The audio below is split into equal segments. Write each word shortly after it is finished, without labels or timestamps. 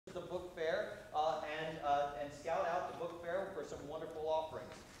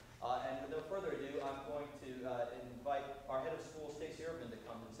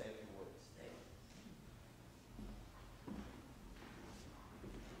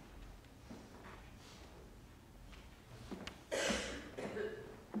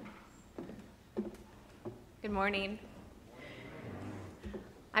Good morning.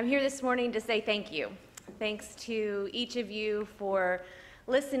 I'm here this morning to say thank you. Thanks to each of you for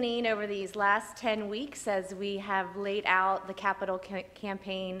listening over these last 10 weeks as we have laid out the capital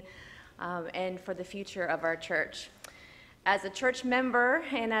campaign and for the future of our church. As a church member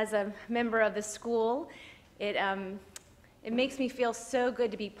and as a member of the school, it makes me feel so good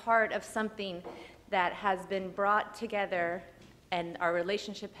to be part of something that has been brought together, and our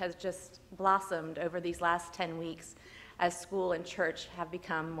relationship has just blossomed over these last 10 weeks as school and church have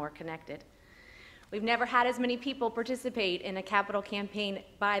become more connected. We've never had as many people participate in a capital campaign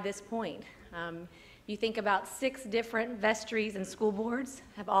by this point. You think about 6 different vestries and school boards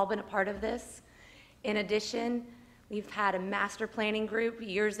have all been a part of this. In addition, we've had a master planning group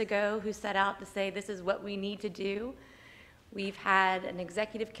years ago who set out to say this is what we need to do. We've had an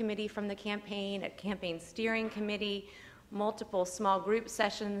executive committee from the campaign, a campaign steering committee, multiple small group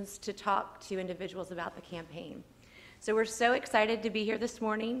sessions to talk to individuals about the campaign. So we're so excited to be here this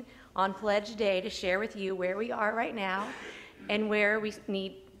morning on Pledge Day to share with you where we are right now and where we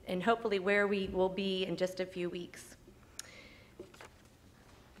need, and hopefully where we will be in just a few weeks.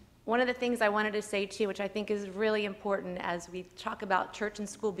 One of the things I wanted to say too, which I think is really important as we talk about church and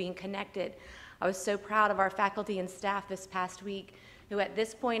school being connected, I was so proud of our faculty and staff this past week who at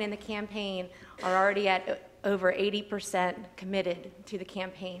this point in the campaign are already at over 80% committed to the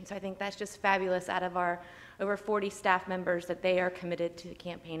campaign. So I think that's just fabulous out of our over 40 staff members that they are committed to the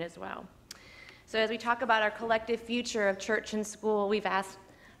campaign as well. So as we talk about our collective future of church and school, we've asked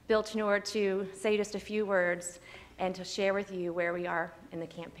Bill Turnure to say just a few words and to share with you where we are in the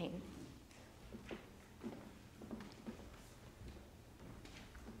campaign.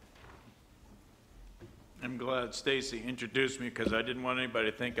 I'm glad Stacey introduced me because I didn't want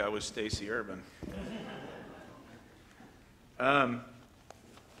anybody to think I was Stacey Irvin.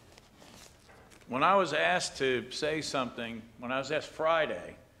 When I was asked to say something, when I was asked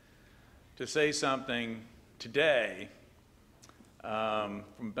Friday to say something today from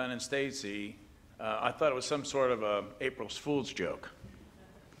Ben and Stacey, I thought it was some sort of a April Fool's joke.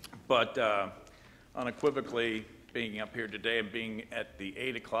 But unequivocally, being up here today and being at the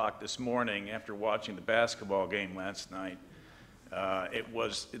 8 o'clock this morning after watching the basketball game last night,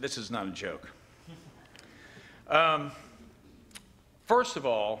 this is not a joke. First of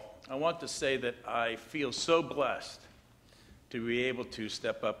all, I want to say that I feel so blessed to be able to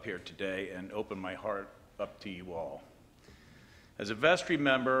step up here today and open my heart up to you all. As a vestry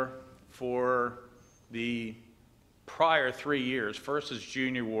member for the prior 3 years, first as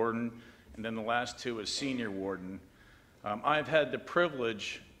junior warden and then the last 2 as senior warden, I've had the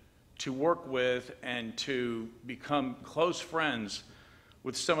privilege to work with and to become close friends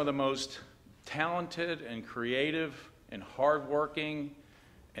with some of the most talented and creative and hardworking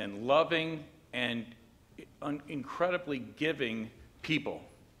and loving and incredibly giving people.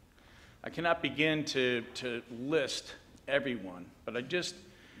 I cannot begin to list everyone, but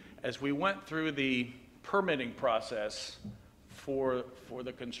as we went through the permitting process for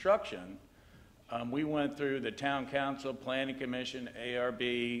the construction, we went through the town council, planning commission,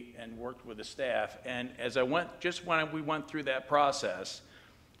 ARB, and worked with the staff. And when we went through that process,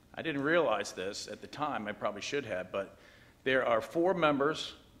 I didn't realize this at the time, I probably should have, but there are 4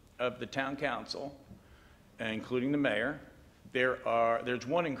 members of the town council, including the mayor. There's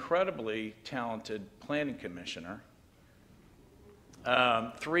one incredibly talented planning commissioner,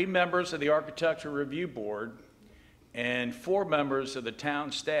 3 members of the architectural review board, and 4 members of the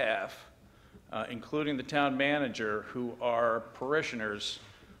town staff, including the town manager, who are parishioners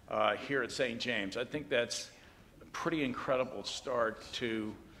here at St. James. I think that's a pretty incredible start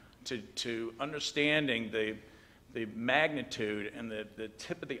to understanding the magnitude and the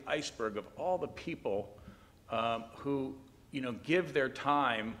tip of the iceberg of all the people who give their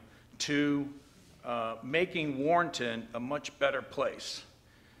time to making Warrenton a much better place,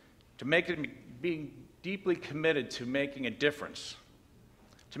 to being deeply committed to making a difference,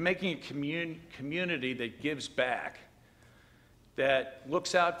 to making a community that gives back, that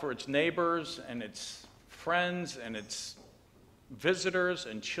looks out for its neighbors and its friends and its visitors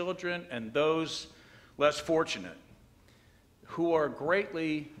and children and those less fortunate, who are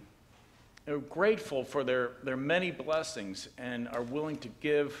grateful for their many blessings and are willing to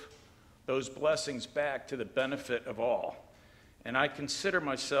give those blessings back to the benefit of all. And I consider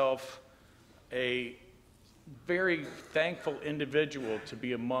myself a very thankful individual to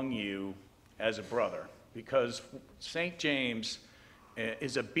be among you as a brother, because St. James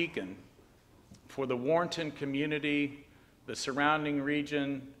is a beacon for the Warrenton community, the surrounding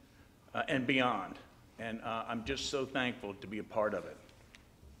region, and beyond. And I'm just so thankful to be a part of it.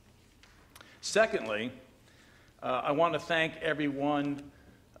 Secondly, I want to thank everyone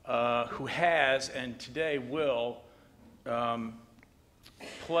who has and today will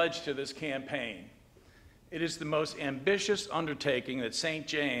pledge to this campaign. It is the most ambitious undertaking that St.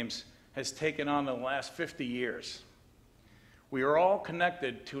 James has taken on in the last 50 years. We are all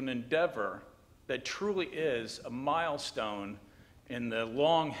connected to an endeavor that truly is a milestone in the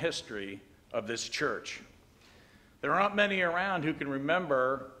long history of this church. There aren't many around who can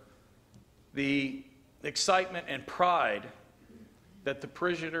remember the excitement and pride that the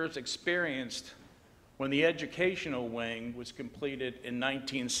parishioners experienced when the educational wing was completed in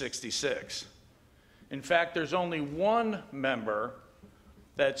 1966. In fact, there's only one member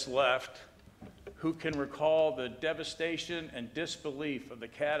that's left who can recall the devastation and disbelief of the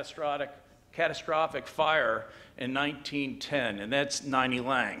catastrophic fire in 1910, and that's Niney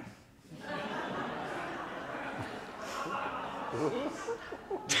Lang.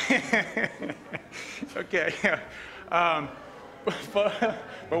 Okay. But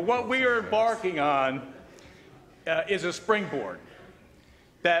what we are embarking on is a springboard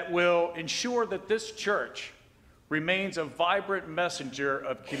that will ensure that this church remains a vibrant messenger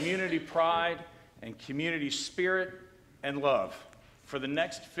of community pride and community spirit and love for the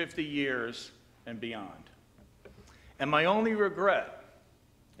next 50 years and beyond. And my only regret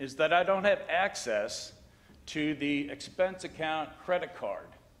is that I don't have access to the expense account credit card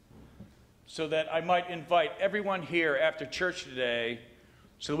so that I might invite everyone here after church today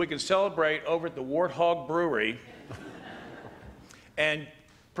so that we can celebrate over at the Warthog Brewery and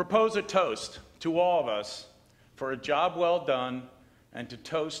propose a toast to all of us for a job well done and to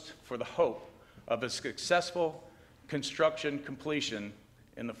toast for the hope of a successful construction completion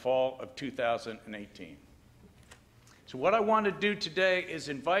in the fall of 2018. So what I want to do today is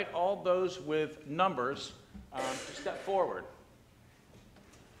invite all those with numbers to step forward.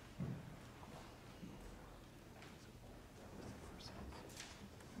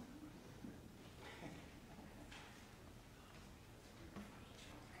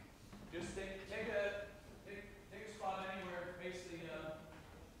 Just take a spot anywhere, face the down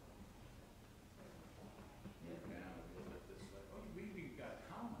a little bit this way. Oh, we've got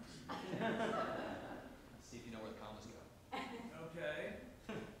commas. See if you know where the commas go. Okay.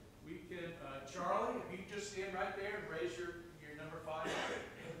 We can, Charlie, if you just stand right there and raise your number 5. And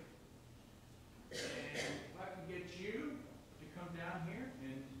if I can get you to come down here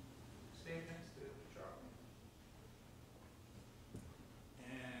and stand next to Charlie.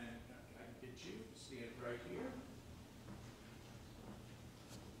 And I can get you to stand right here.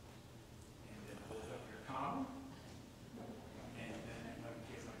 And then hold up your comma. And then if I can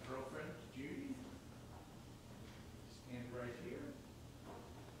get my girlfriend, Judy, stand right here.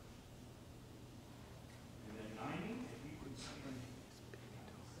 And then 90, if you can stand.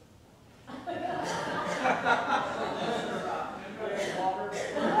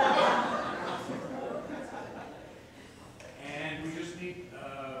 And we just need to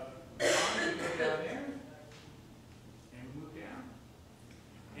go down there. And we move down.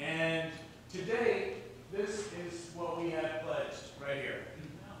 And today, this is what we have pledged right here.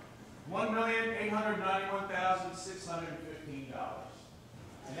 $1,891,615.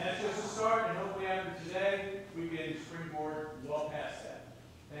 And that's just a start, and hopefully after today, we can springboard well past that.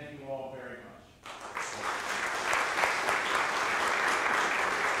 Thank you all very much.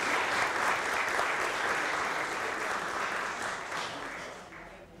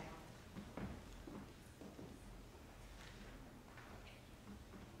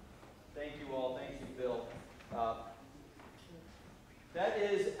 Thank you all. Thank you, Bill. That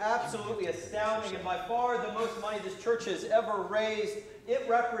is absolutely astounding, and by far the most money this church has ever raised. It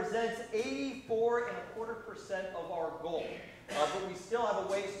represents 84.25% of our goal. But we still have a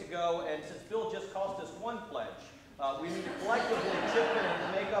ways to go, and since Bill just cost us one pledge, we need to collectively chip in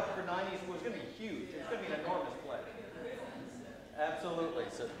and make up for 90s. Well, it's going to be huge. It's going to be an enormous pledge. Absolutely.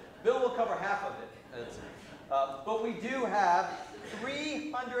 So Bill will cover half of it. But we do have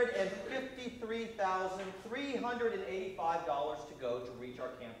 $353,385 to go to reach our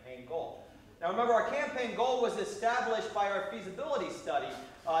campaign goal. Now remember, our campaign goal was established by our feasibility study.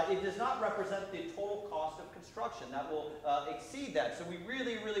 It does not represent the total cost of construction. That will exceed that. So we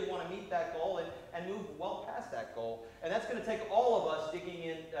really, really want to meet that goal and move well past that goal. And that's going to take all of us digging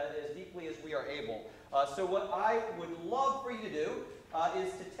in as deeply as we are able. So what I would love for you to do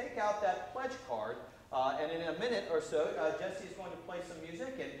is to take out that pledge card. And in a minute or so, Jesse is going to play some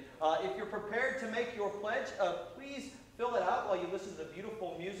music. And if you're prepared to make your pledge, please fill it out while you listen to the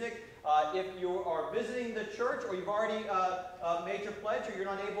beautiful music. If you are visiting the church or you've already made your pledge or you're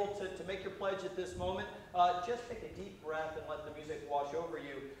not able to make your pledge at this moment, just take a deep breath and let the music wash over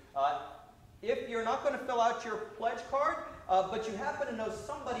you. If you're not going to fill out your pledge card, but you happen to know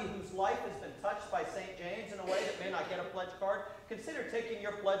somebody whose life has been touched by St. James in a way that may not get a pledge card, consider taking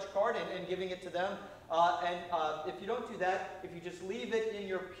your pledge card and giving it to them. If you don't do that, if you just leave it in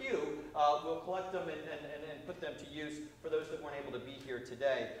your pew, we'll collect them and put them to use for those that weren't able to be here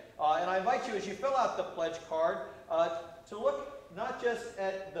today. And I invite you, as you fill out the pledge card, to look not just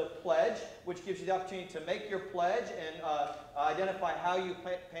at the pledge, which gives you the opportunity to make your pledge and identify how you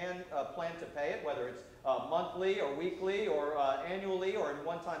plan to pay it, whether it's monthly or weekly or annually or in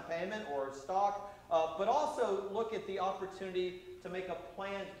one-time payment or stock, but also look at the opportunity to make a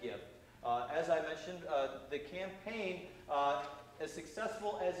planned gift. As I mentioned, the campaign, as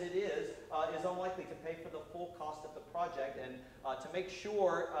successful as it is unlikely to pay for the full cost of the project. And to make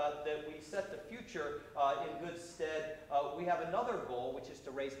sure that we set the future in good stead, we have another goal, which is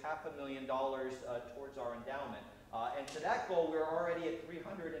to raise $500,000 towards our endowment. And to that goal, we're already at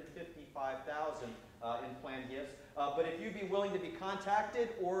 $355,000 in planned gifts. But if you'd be willing to be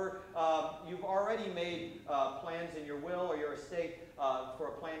contacted, or you've already made plans in your will or your estate for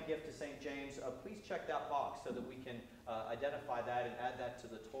a planned gift to St. James, please check that box so that we can identify that and add that to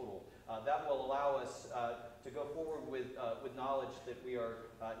the total. That will allow us to go forward with knowledge that we are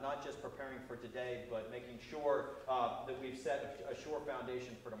not just preparing for today, but making sure that we've set a sure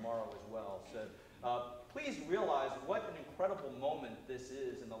foundation for tomorrow as well. So please realize what an incredible moment this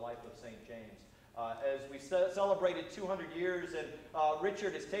is in the life of St. James. As we celebrated 200 years and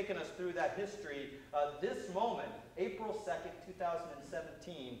Richard has taken us through that history, this moment, April 2nd,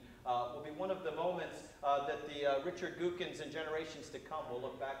 2017, will be one of the moments that the Richard Gookins and generations to come will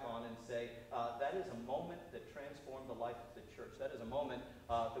look back on and say, that is a moment that transformed the life of the church. That is a moment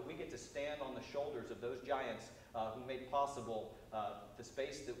that we get to stand on the shoulders of those giants who made possible the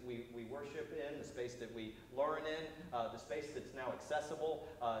space that we worship in, the space that we learn in, the space that's now accessible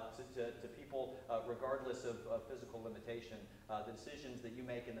to people regardless of physical limitation. The decisions that you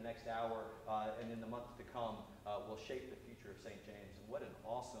make in the next hour and in the months to come will shape the future of St. James. And what an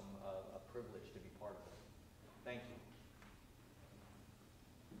awesome privilege to be part of it. Thank you.